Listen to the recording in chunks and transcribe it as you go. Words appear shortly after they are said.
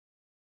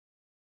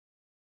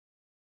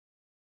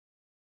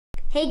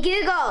Hey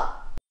Google.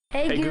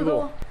 Hey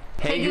Google.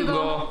 Hey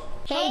Google.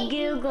 Hey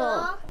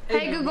Google.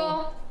 Hey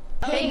Google.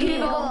 Hey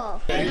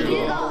Google. Hey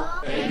Google.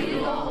 Hey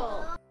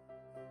Google.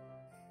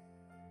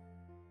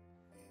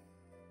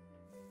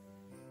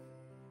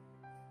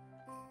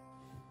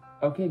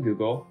 Okay,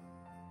 Google.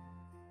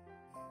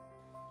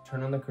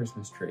 Turn on the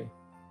Christmas tree.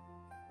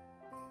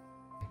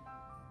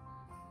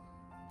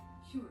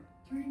 Sure,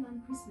 turning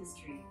on Christmas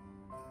tree.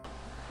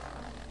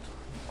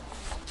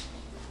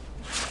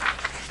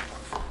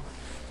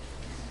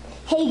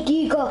 Hey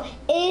Google,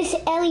 is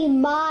Ellie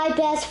my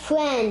best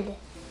friend?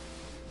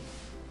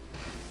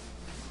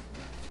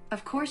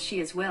 Of course she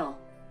is, Will.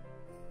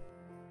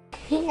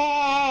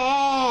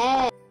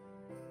 Okay,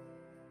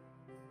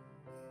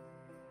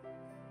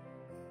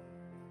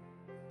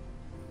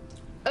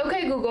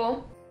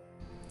 Google.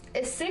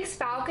 Is 6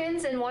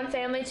 falcons in one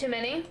family too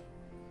many?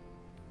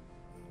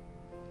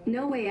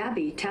 No way,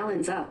 Abby.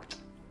 Talon's up.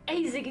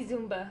 Hey, Ziggy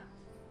Zumba.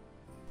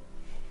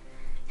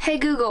 Hey,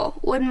 Google.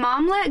 Would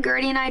Mom let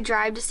Gertie and I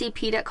drive to see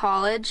Pete at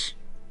college?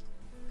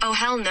 Oh,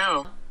 hell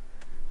no.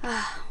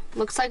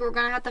 Looks like we're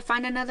gonna have to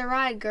find another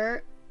ride,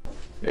 Gert.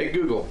 Hey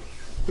Google,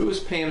 who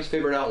is Pam's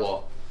favorite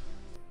outlaw?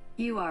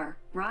 You are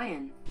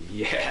Ryan.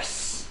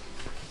 Yes!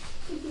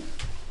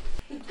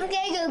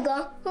 Okay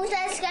Google, who's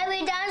that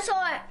scary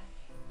dinosaur?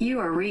 You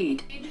are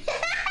Reed.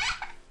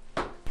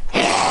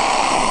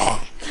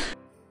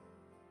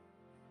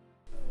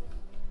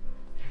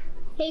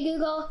 Hey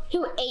Google,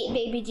 who ate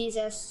baby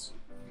Jesus?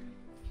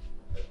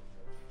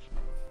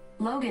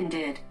 Logan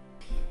did.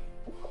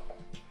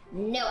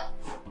 Know it.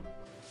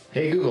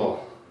 Hey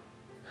Google,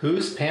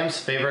 who's Pam's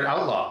favorite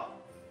outlaw?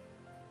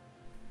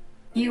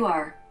 You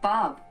are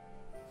Bob.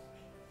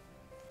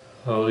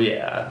 Oh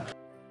yeah.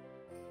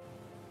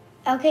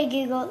 Okay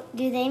Google,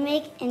 do they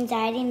make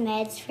anxiety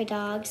meds for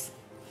dogs?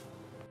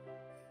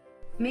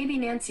 Maybe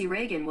Nancy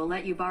Reagan will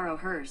let you borrow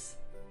hers.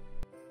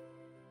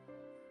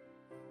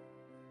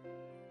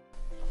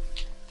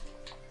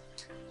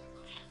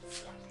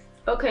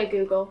 Okay,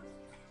 Google.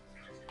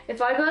 If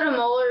I go to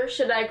Moeller,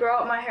 should I grow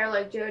out my hair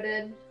like Joe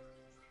did?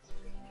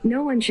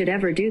 No one should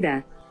ever do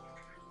that.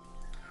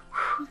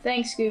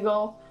 Thanks,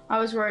 Google. I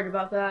was worried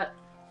about that.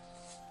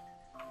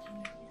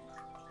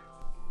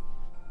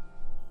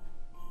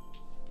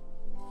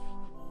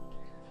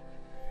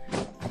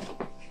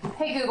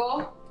 Hey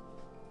Google,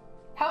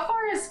 how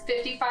far is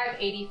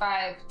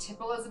 5585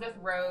 Tip Elizabeth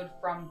Road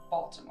from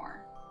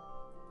Baltimore?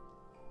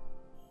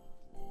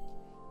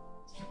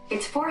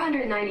 It's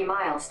 490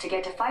 miles to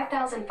get to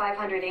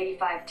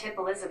 5,585 Tip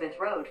Elizabeth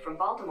Road from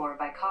Baltimore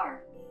by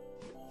car.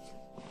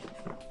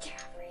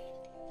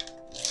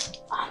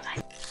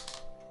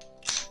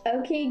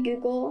 Okay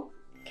Google,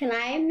 can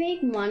I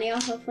make money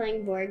off of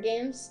playing board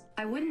games?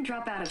 I wouldn't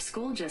drop out of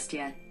school just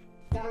yet.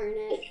 Darn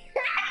it.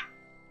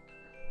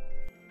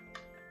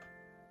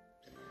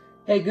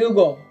 Hey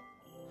Google,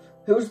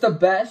 who's the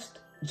best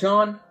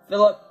John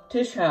Philip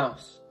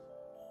Tishaus?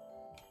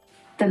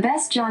 The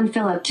best John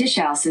Philip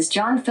Tishaus is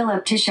John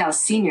Philip Tishaus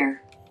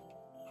Sr.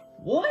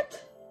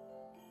 What?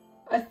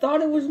 I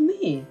thought it was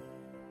me.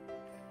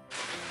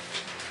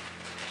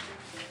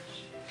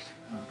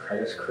 Oh,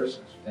 Christ, it's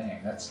Christmas.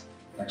 Dang, that's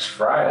next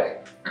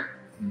Friday.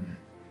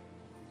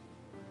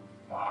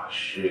 Oh,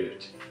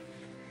 shoot.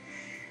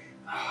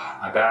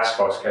 My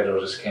basketball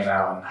schedule just came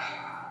out, and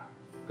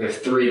we have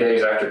 3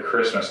 days after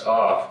Christmas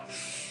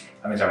off.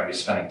 That means I'm going to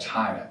be spending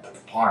time at the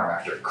farm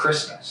after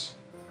Christmas.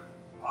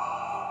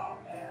 Oh,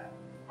 man.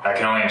 I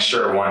can only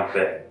ensure one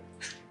thing.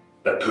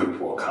 The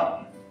poop will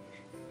come.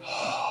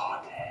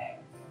 Oh, dang.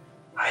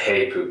 I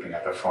hate pooping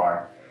at the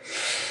farm.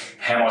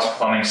 Hamill's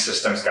plumbing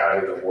system's got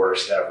to be the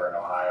worst ever in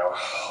Ohio.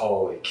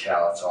 Holy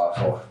cow, it's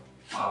awful.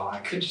 Oh, I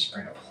could just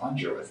bring a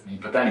plunger with me,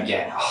 but then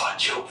again,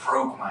 Joe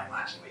broke mine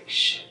last week.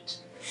 Shit.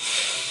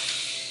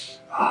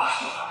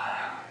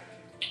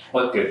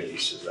 What good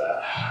use is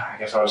that? I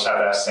guess I'll just have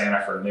to ask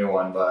Santa for a new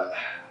one, but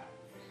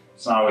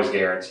it's not always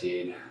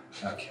guaranteed.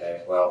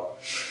 Okay, well,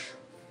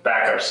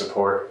 backup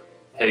support.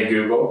 Hey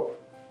Google,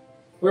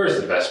 where's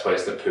the best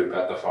place to poop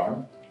at the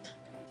farm?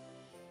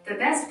 The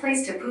best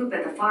place to poop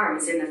at the farm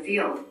is in the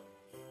field.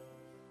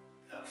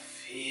 The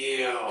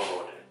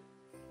field.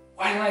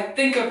 Why didn't I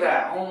think of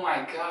that? Oh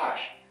my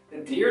gosh. The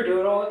deer do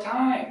it all the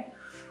time.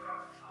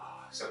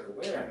 So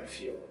where in the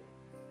field?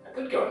 I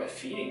could go in the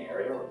feeding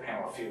area where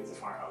Pamela feeds the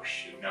farm. Oh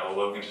shoot, no,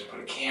 Logan just put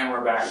a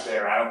camera back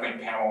there. I don't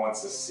think Pamela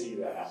wants to see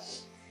that.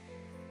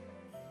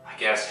 I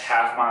guess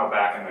half-mile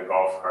back in the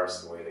golf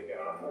cart's the way to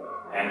go.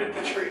 End at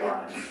the tree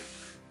line.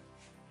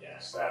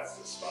 Yes, that's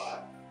the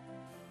spot.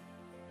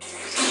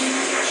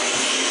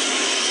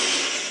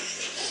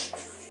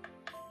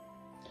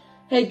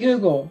 Hey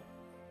Google,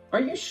 are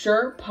you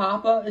sure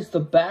Papa is the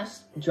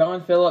best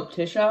John Philip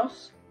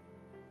Tishaus?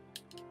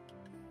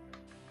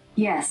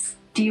 Yes.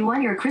 Do you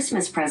want your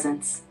Christmas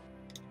presents?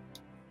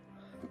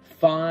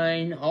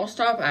 Fine, I'll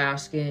stop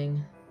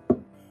asking.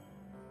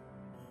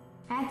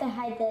 I have to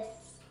hide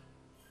this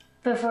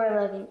before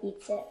Logan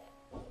eats it.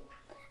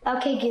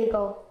 Okay,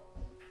 Google.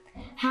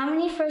 How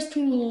many First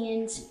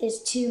Communions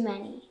is too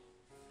many?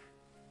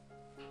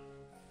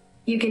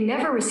 You can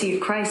never receive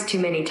Christ too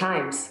many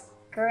times.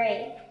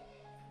 Great.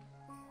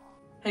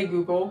 Hey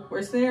Google,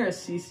 where's the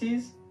nearest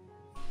Cece's?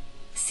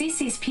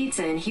 Cece's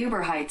Pizza in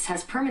Huber Heights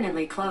has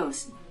permanently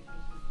closed.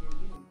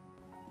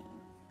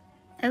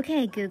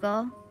 Okay,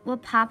 Google, will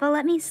Papa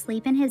let me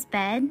sleep in his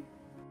bed?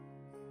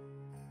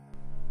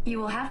 You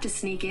will have to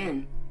sneak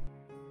in.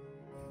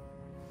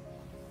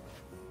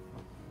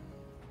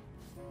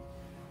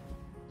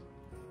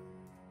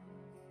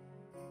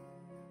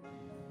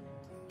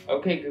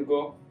 Okay,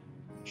 Google,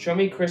 show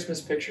me Christmas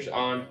pictures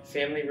on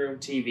Family Room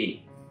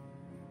TV.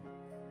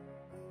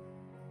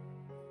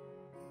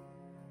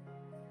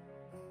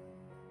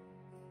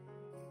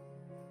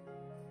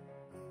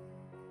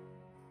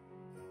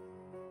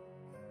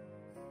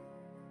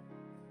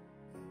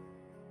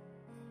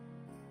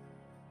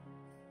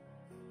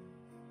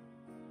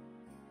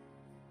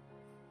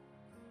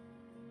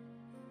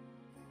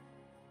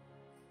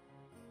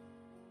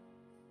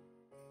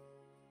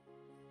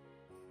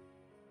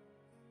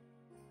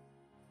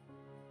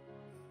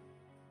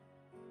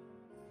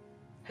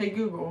 Hey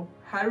Google,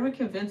 how do we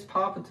convince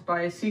Papa to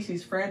buy a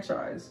Cece's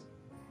franchise?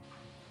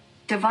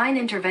 Divine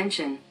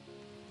intervention.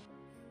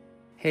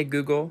 Hey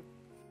Google,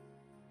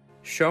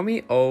 show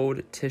me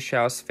old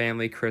Tishaus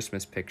family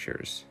Christmas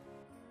pictures.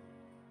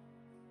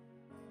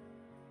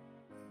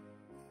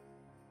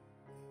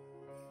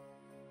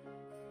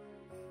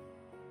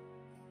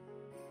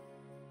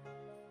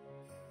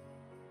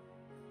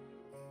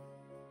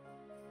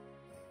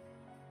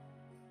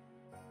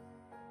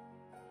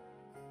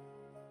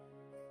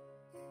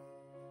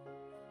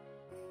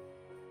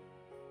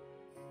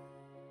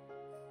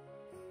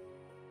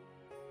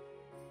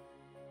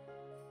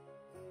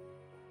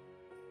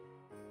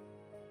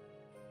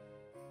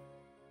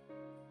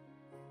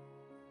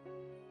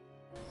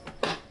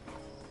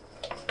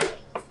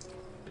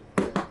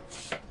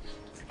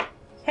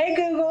 Hey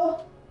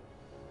Google,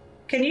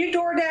 can you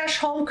DoorDash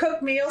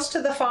home-cooked meals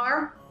to the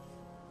farm?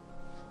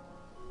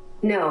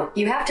 No,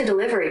 you have to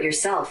deliver it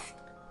yourself.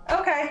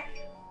 Okay,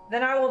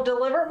 then I will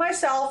deliver it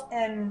myself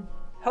and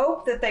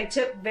hope that they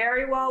tip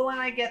very well when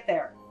I get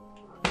there.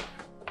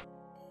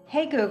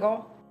 Hey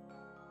Google,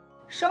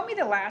 show me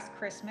the last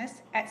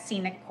Christmas at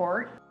Scenic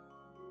Court.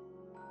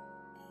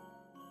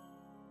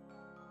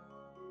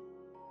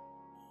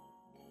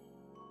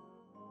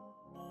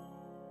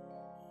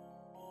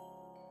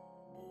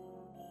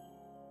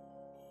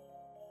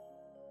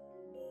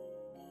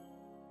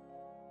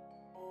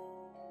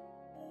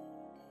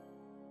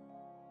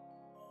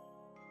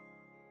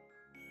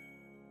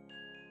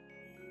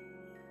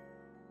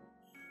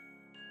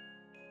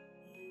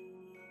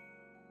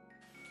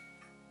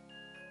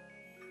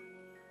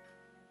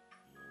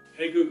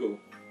 Hey Google,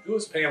 who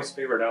is Pam's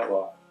favorite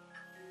outlaw?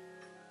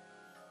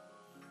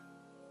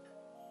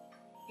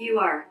 You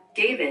are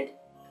David.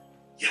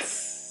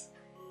 Yes!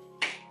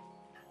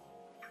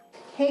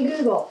 Hey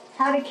Google,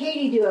 how did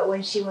Katie do it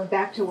when she went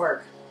back to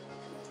work?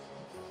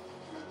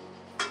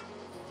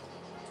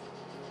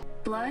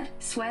 Blood,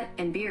 sweat,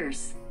 and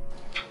beers.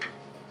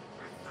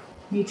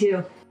 Me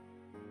too.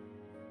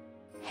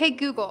 Hey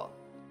Google,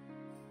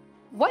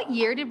 what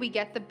year did we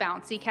get the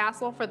bouncy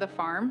castle for the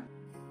farm?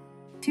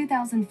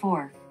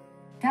 2004.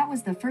 That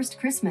was the first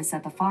Christmas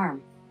at the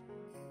farm.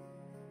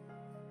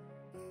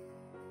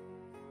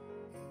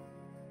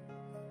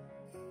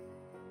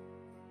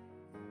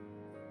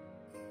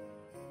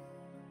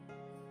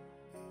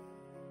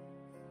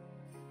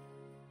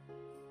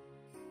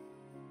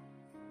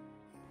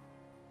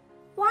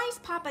 Why is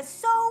Papa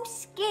so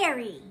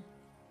scary?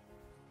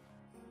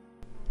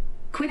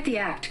 Quit the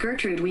act,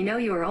 Gertrude. We know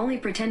you are only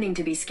pretending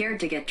to be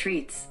scared to get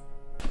treats.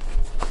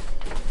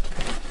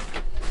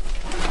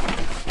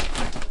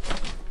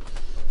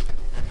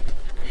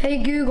 Hey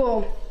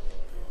Google,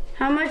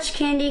 how much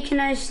candy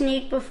can I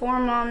sneak before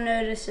Mom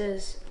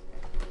notices?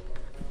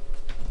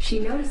 She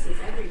notices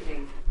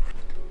everything.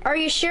 Are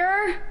you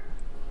sure?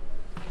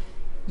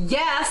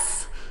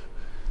 Yes!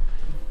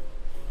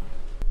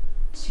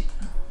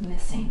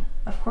 Missing.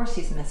 Of course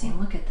he's missing.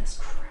 Look at this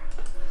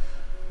crap.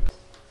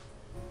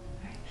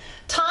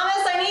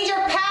 Thomas, I need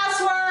your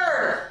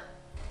password!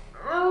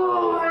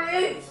 Oh, I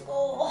hate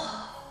school.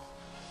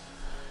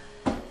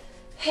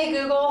 Hey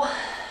Google,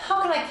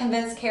 how can I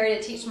convince Carrie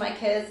to teach my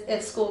kids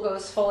if school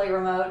goes fully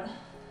remote?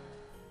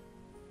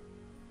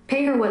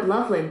 Pay her what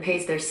Loveland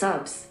pays their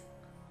subs.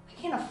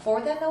 I can't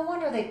afford that. No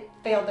wonder they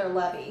failed their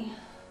levy.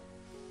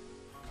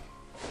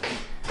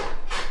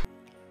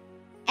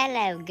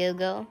 Hello,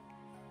 Google.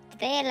 Do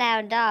they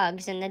allow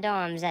dogs in the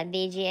dorms at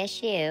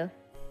BGSU?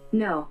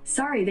 No,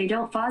 sorry they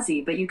don't,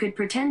 Fozzie, but you could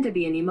pretend to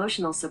be an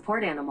emotional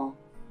support animal.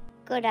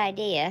 Good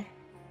idea.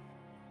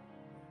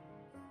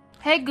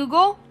 Hey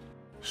Google,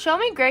 show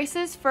me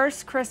Grace's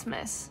first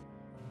Christmas.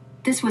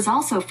 This was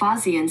also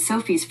Fozzie and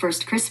Sophie's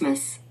first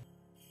Christmas.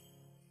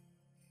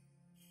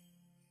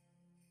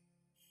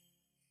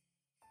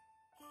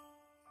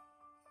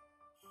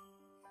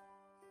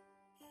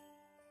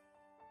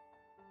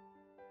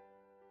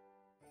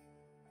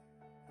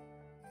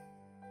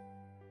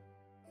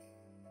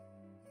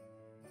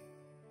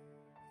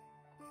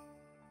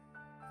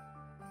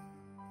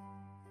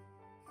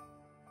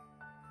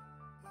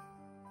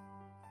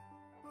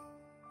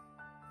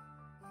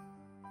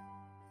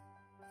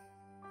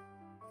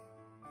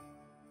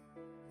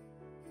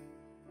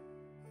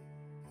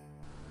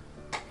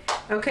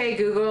 Okay,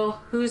 Google,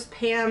 who's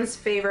Pam's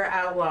favorite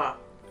outlaw?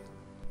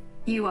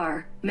 You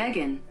are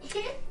Megan.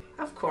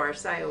 Of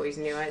course, I always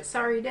knew it.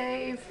 Sorry,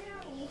 Dave.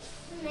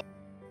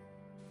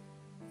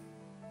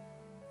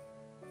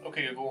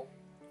 Okay, Google.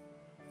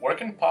 Where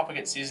can Papa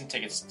get season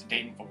tickets to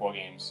Dayton football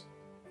games?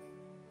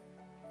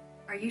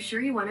 Are you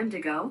sure you want him to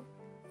go?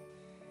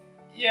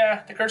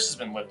 Yeah, the curse has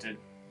been lifted.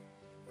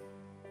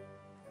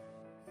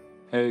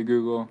 Hey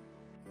Google,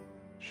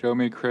 show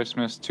me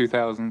Christmas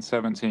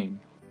 2017.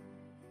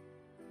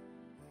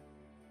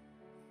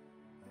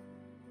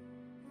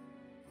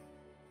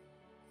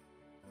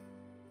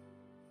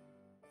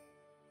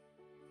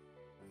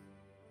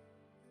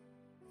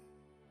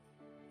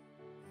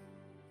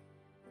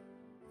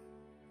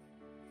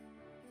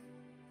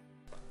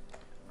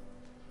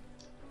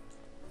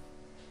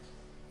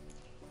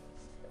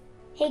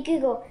 Hey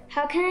Google,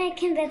 how can I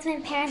convince my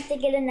parents to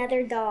get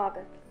another dog?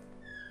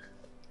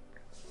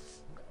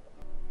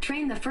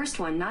 Train the first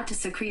one not to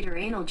secrete her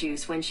anal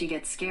juice when she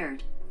gets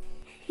scared.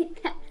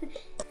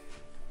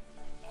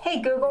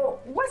 Hey,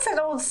 Google, what's that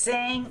old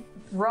saying?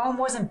 Rome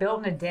wasn't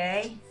built in a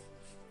day?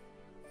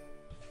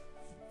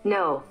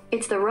 No,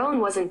 it's the Rhone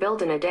wasn't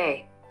built in a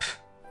day.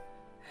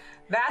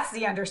 That's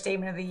the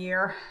understatement of the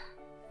year.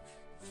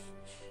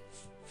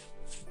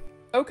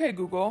 Okay,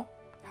 Google.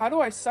 How do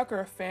I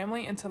sucker a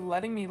family into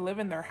letting me live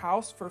in their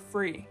house for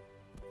free?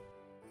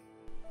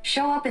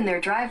 Show up in their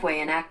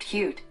driveway and act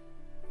cute.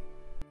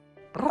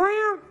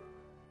 Okay,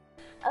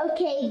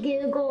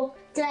 Google,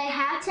 do I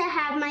have to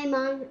have my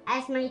mom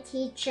as my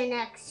teacher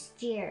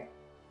next year?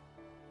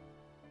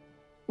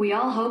 We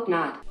all hope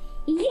not.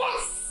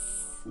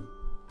 Yes!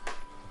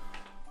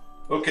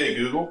 Okay,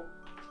 Google,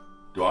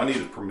 do I need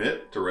a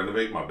permit to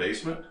renovate my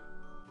basement?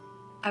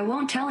 I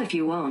won't tell if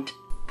you won't.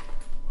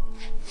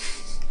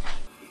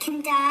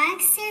 Can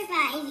dogs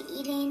survive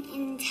eating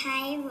an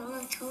entire roll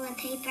of toilet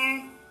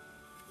paper?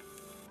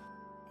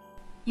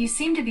 You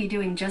seem to be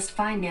doing just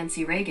fine,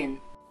 Nancy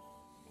Reagan.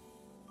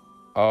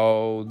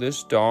 Oh,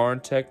 this darn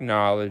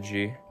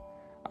technology.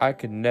 I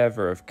could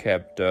never have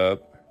kept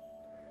up.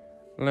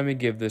 Let me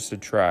give this a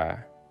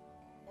try.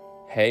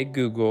 Hey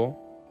Google,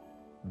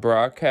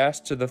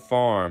 broadcast to the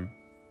farm.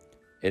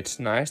 It's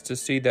nice to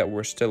see that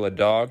we're still a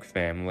dog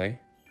family.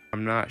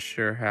 I'm not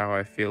sure how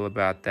I feel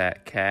about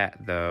that cat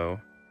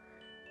though.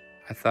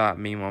 I thought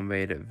Mima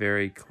made it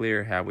very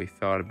clear how we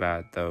felt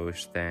about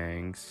those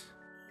things.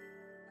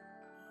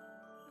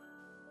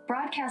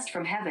 Broadcast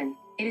from heaven.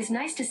 It is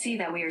nice to see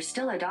that we are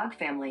still a dog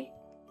family.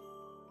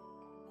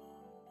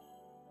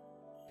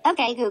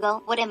 Okay,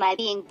 Google, what am I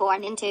being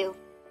born into?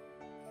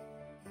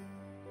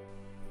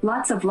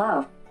 Lots of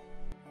love.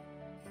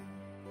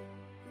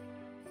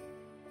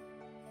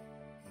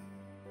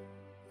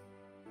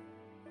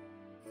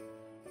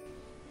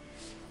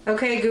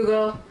 Okay,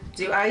 Google,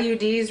 do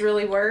IUDs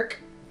really work?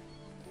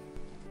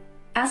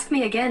 Ask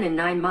me again in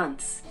 9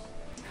 months.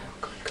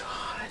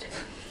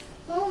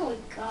 Oh my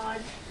god.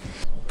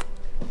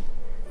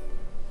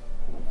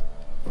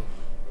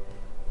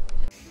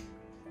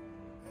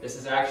 This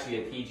is actually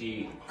a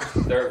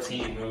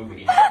PG-13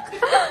 movie.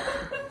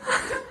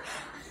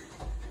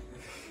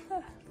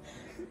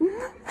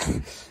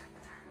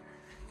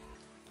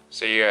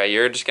 So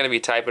you're just gonna be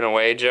typing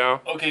away,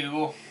 Joe? Okay,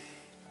 Google.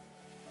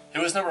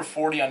 Who is number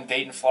 40 on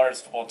Dayton,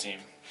 Florida's football team?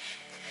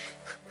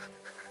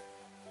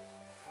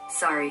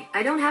 Sorry,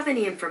 I don't have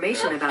any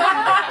information about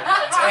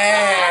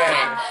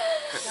that.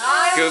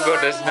 Dang! Google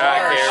does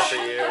not care for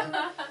you.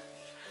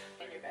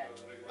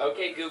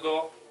 Okay,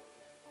 Google.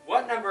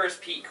 What number is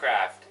Pete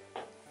Kraft?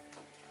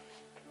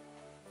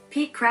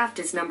 Pete Kraft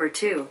is number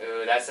 2.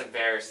 Ooh, that's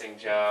embarrassing,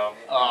 Joe.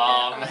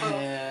 Oh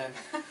man.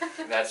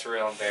 That's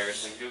real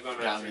embarrassing. Google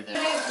knows.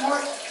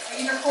 Are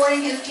you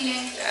recording his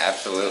peeing?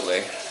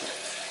 Absolutely.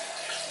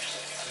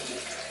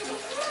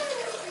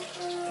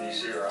 Can you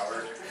see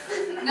Robert?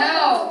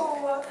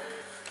 No!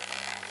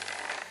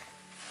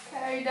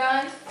 Okay, are you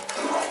done?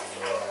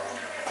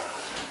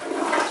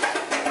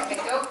 Okay,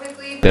 go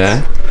quickly.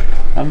 Yeah?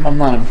 I'm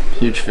not a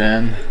huge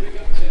fan.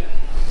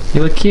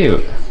 You look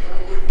cute.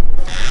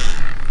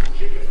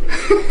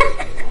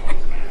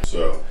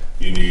 So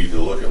you need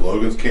to look at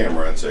Logan's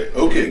camera and say,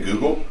 okay,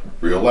 Google,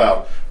 real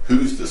loud,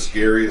 who's the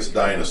scariest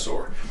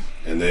dinosaur?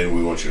 And then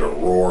we want you to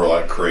roar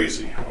like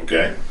crazy,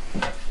 okay?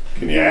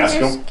 Can you ask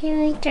him?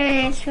 Scary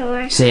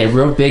dinosaur. Say it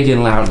real big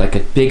and loud like a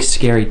big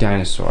scary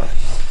dinosaur.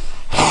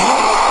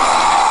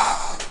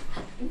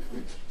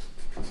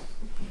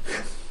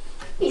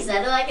 He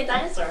said it like a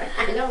dinosaur.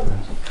 I know.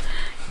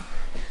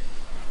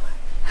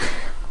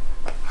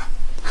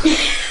 He's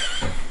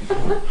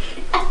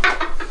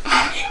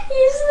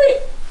like,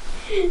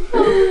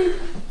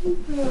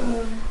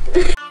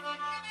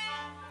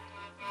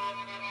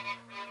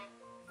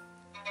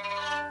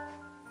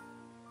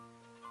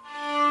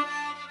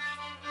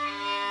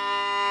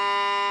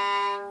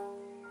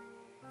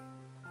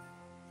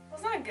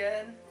 That's not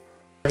good.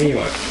 Whatever you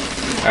want.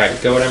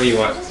 Alright, go whatever you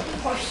want.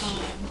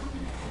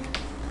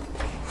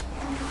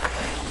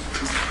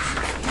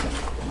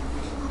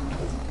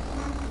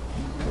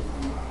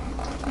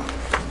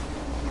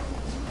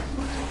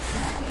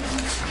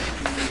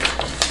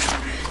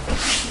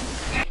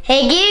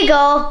 Hey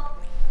Google.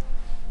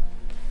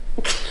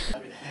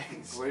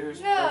 Where's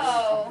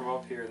No. from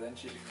up here? Then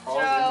she crawls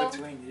Joe. in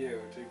between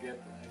you to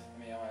get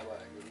me on my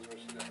leg. This is what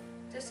she does.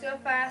 Just go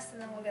fast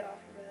and then we'll get off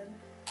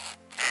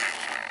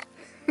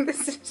your bed.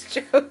 This is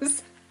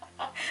Joe's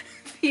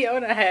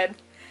Fiona head.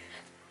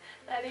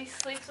 Daddy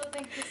sleeps with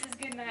and kisses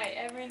goodnight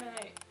every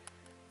night.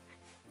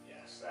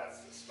 Yes, that's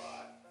the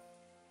spot.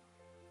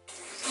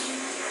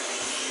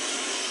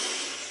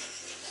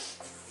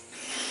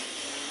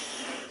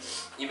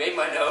 You made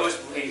my nose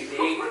bleed.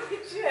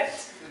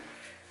 Shit.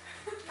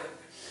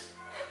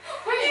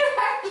 You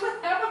actually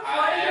have a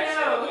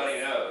bloody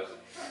nose. Nose.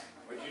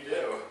 What'd you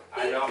do?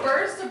 I He don't.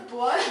 burst a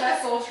blood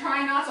vessel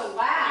trying not to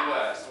laugh. You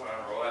want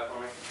to roll that for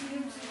me?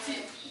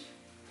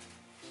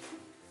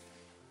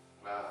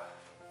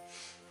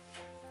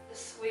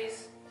 Just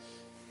squeeze.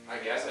 I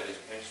guess I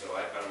just pinched the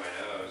life out of my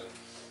nose.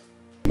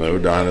 No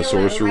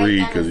dinosaurs to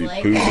read because he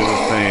pooped in his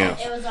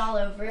pants. It was all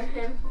over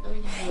him. It was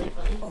really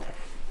funny.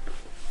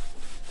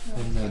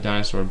 And the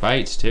dinosaur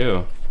bites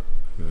too.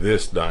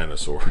 This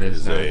dinosaur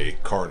is a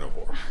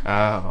carnivore.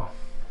 Oh.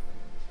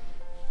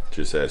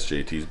 Just ask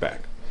JT's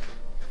back.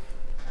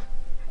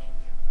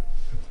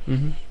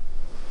 Mm-hmm.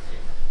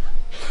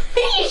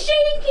 He's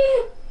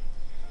shaking.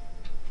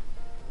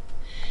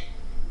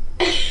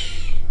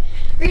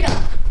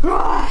 Rita.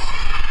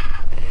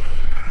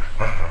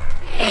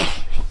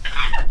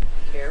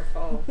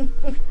 Careful. Be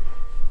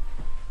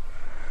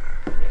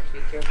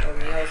careful of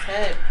Neil's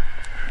head.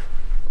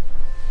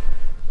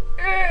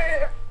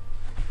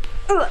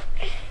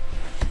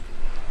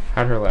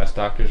 How'd her last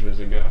doctor's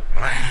visit go?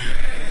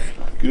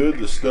 Good,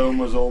 the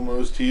stoma's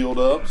almost healed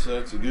up, so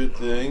that's a good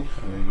thing.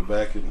 I'm gonna go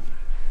back in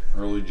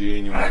early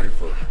January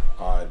for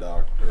eye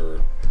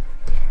doctor,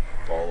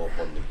 follow up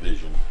on the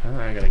vision. Oh,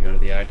 I gotta go to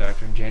the eye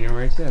doctor in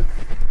January too.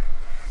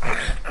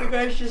 You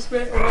guys just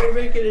are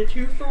making a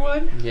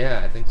 2-for-1?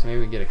 Yeah, I think so. Maybe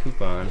we can get a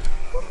coupon.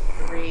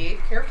 3.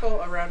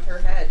 Careful around her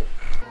head.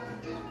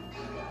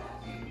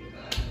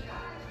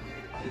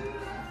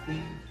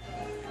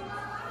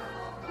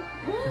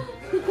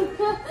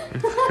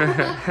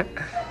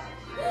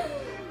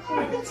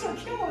 It's so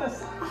killing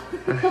us.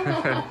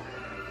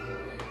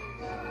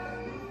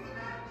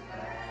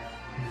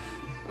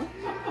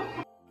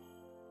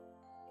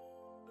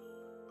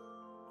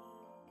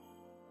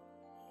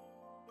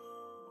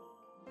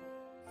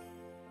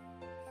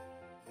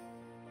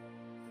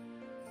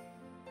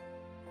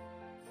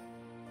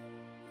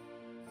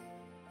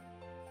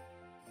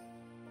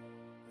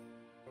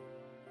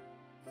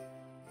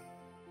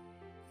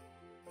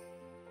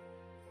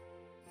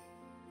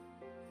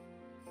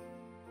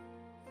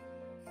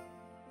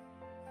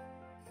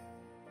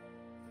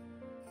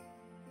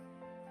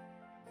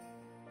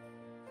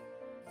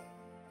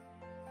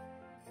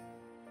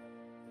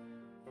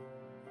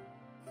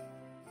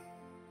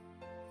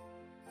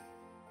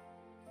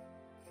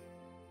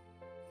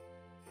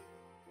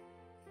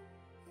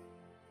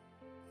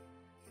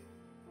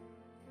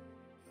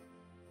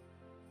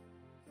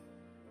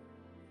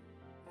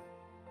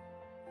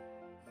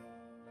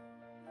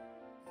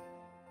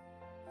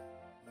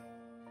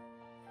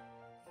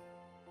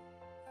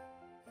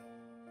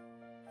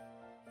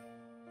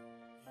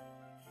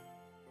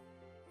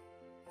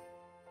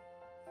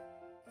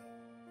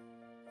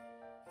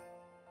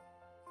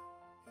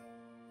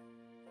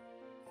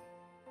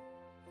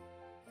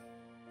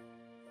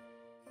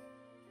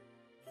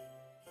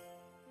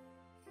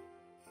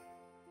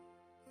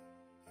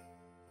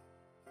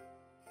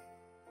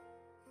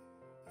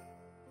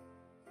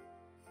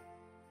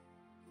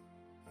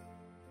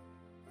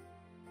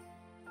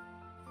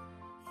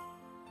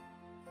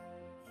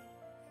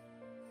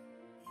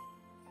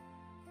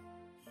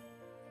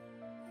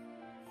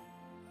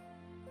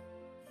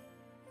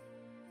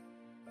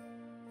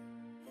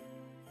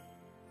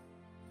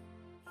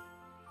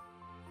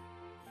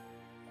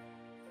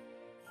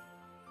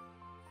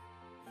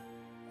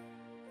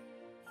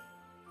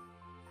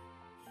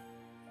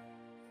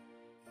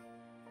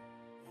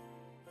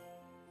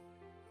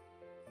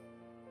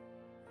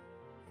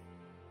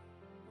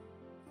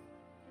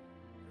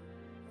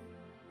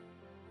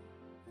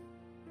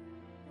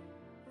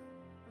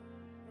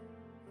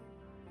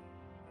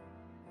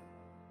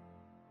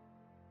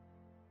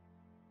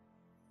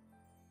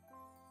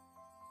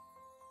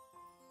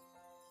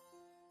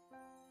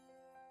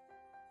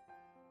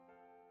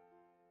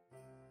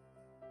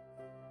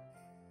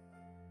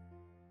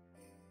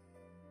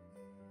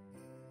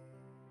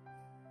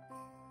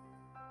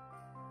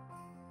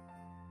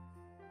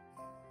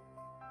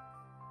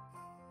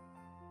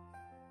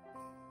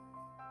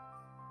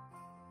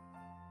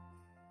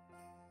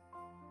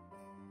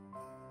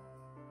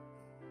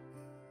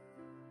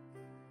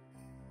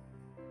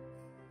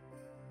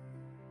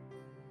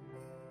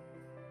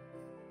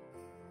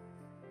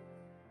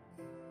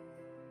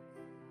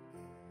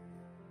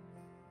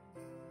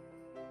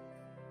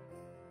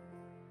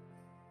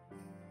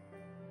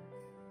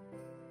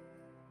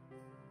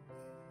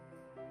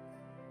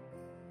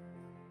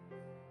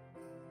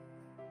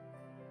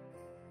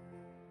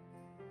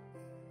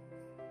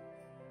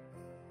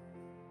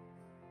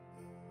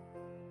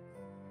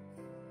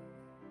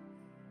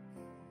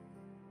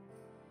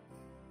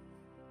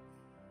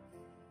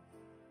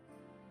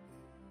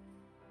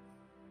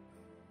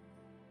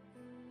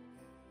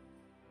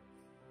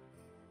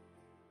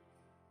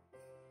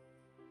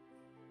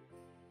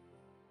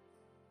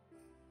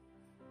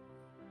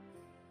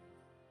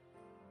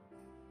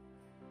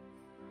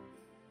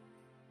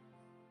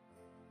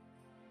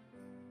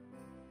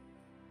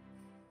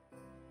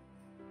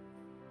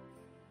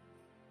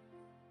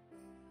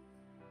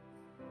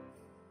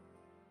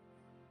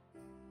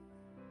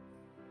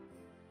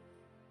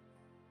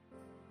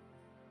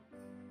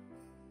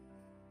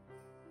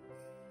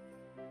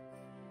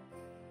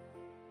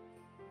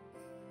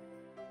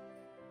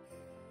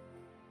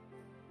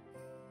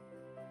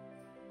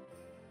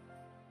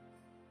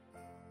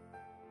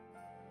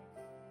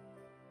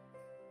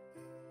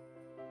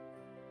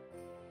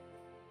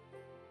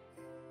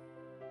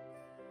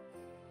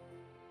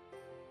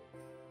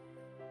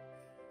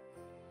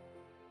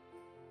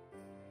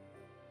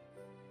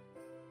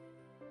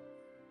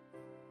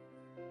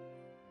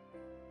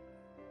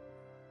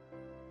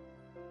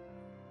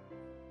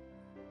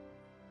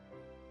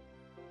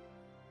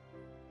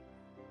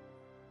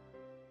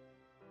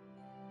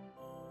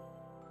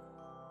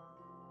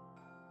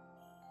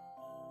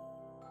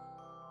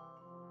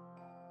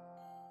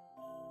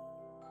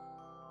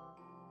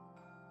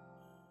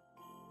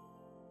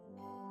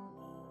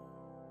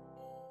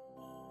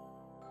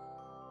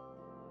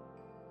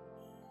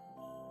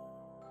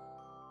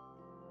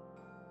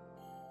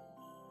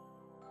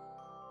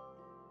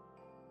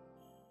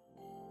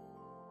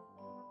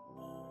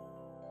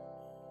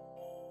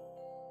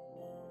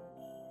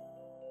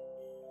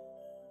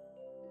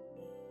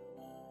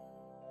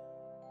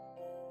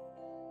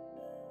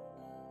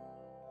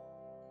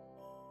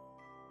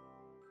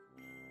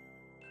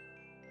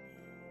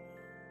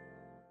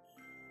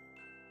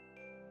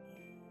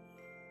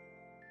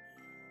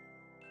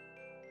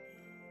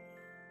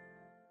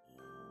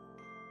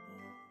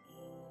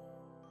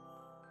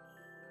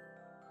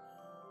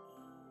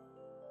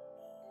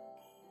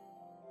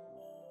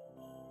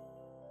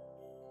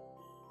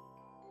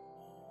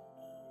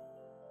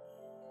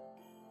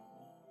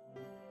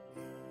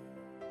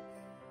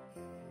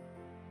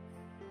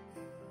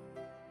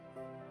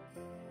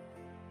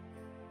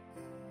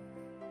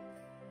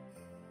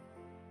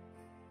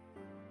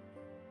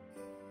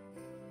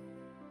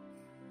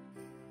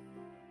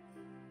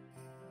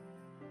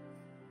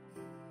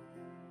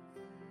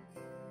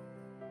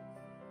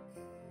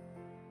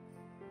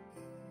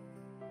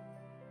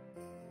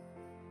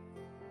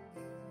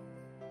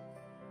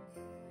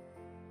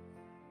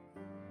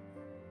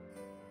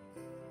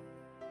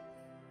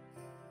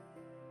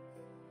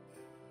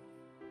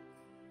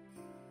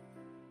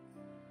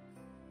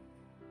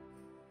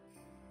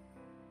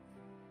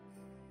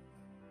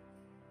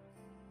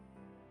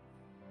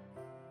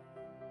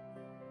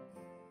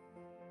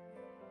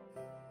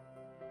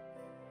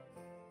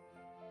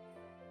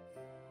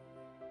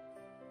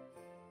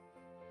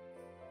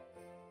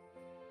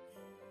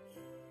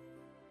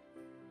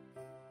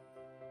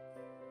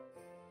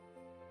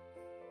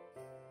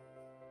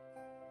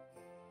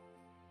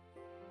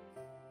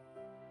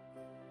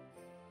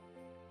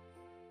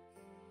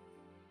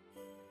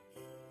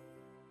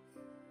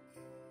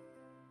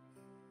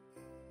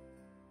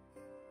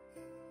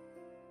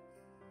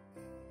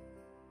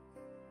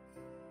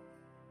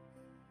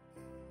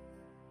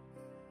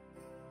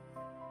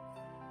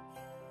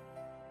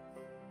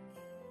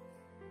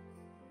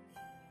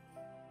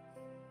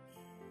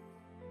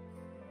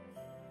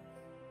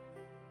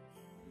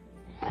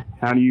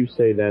 How do you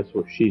say that's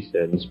what she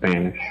said in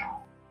Spanish?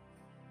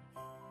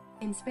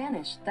 In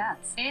Spanish,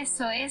 that's.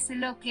 Eso es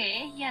lo que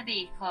ella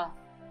dijo.